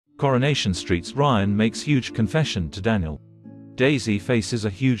Coronation Street's Ryan makes huge confession to Daniel. Daisy faces a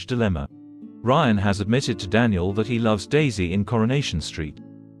huge dilemma. Ryan has admitted to Daniel that he loves Daisy in Coronation Street.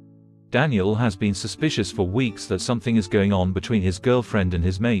 Daniel has been suspicious for weeks that something is going on between his girlfriend and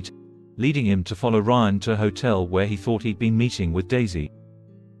his mate, leading him to follow Ryan to a hotel where he thought he'd been meeting with Daisy.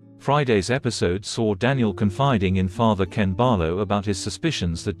 Friday's episode saw Daniel confiding in Father Ken Barlow about his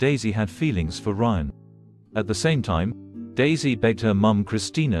suspicions that Daisy had feelings for Ryan. At the same time, Daisy begged her mum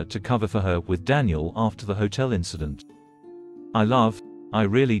Christina to cover for her with Daniel after the hotel incident. I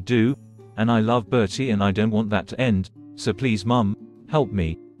really do, and I love Bertie and I don't want that to end, so please mum, help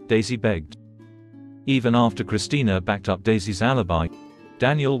me, Daisy begged. Even after Christina backed up Daisy's alibi,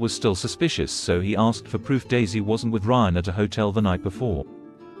 Daniel was still suspicious, so he asked for proof Daisy wasn't with Ryan at a hotel the night before.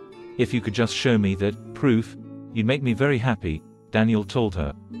 "If you could just show me that proof, you'd make me very happy," Daniel told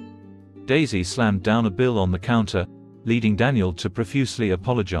her. Daisy slammed down a bill on the counter, leading Daniel to profusely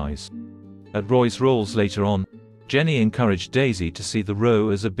apologize. At Roy's Rolls later on, Jenny encouraged Daisy to see the row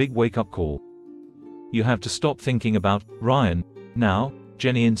as a big wake-up call. "You have to stop thinking about Ryan now,"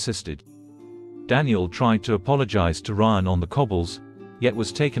 Jenny insisted. Daniel tried to apologize to Ryan on the cobbles, yet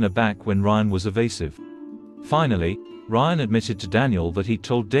was taken aback when Ryan was evasive. Finally, Ryan admitted to Daniel that he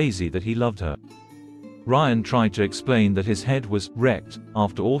told Daisy that he loved her. Ryan tried to explain that his head was wrecked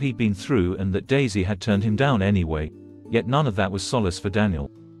after all he'd been through and that Daisy had turned him down anyway, yet none of that was solace for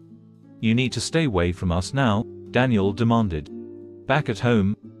Daniel. "You need to stay away from us now," Daniel demanded. Back at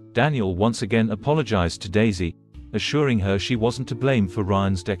home, Daniel once again apologized to Daisy, assuring her she wasn't to blame for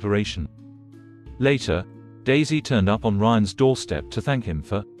Ryan's declaration. Later, Daisy turned up on Ryan's doorstep to thank him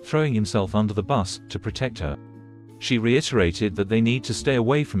for throwing himself under the bus to protect her. She reiterated that they need to stay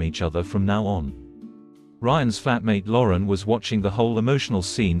away from each other from now on. Ryan's flatmate Lauren was watching the whole emotional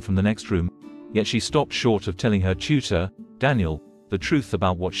scene from the next room, yet she stopped short of telling her tutor, Daniel, the truth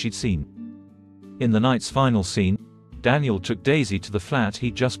about what she'd seen. In the night's final scene, Daniel took Daisy to the flat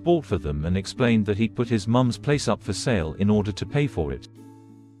he'd just bought for them and explained that he'd put his mum's place up for sale in order to pay for it.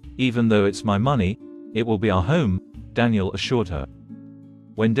 "Even though it's my money, it will be our home," Daniel assured her.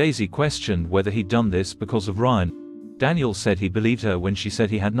 When Daisy questioned whether he'd done this because of Ryan, Daniel said he believed her when she said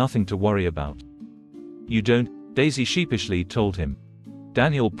he had nothing to worry about. "You don't," Daisy sheepishly told him.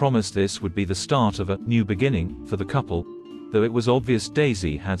 Daniel promised this would be the start of a new beginning for the couple, though it was obvious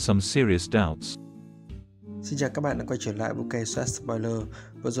Daisy had some serious doubts. Xin chào các bạn đã quay trở lại UK Soát Spoiler.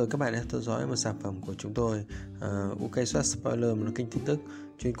 Vừa rồi các bạn đã theo dõi một sản phẩm của chúng tôi, UK Soát Spoiler, một kênh tin tức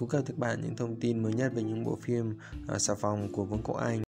chuyên cung cấp cho các bạn những thông tin mới nhất về những bộ phim xà phòng của Vương quốc Anh.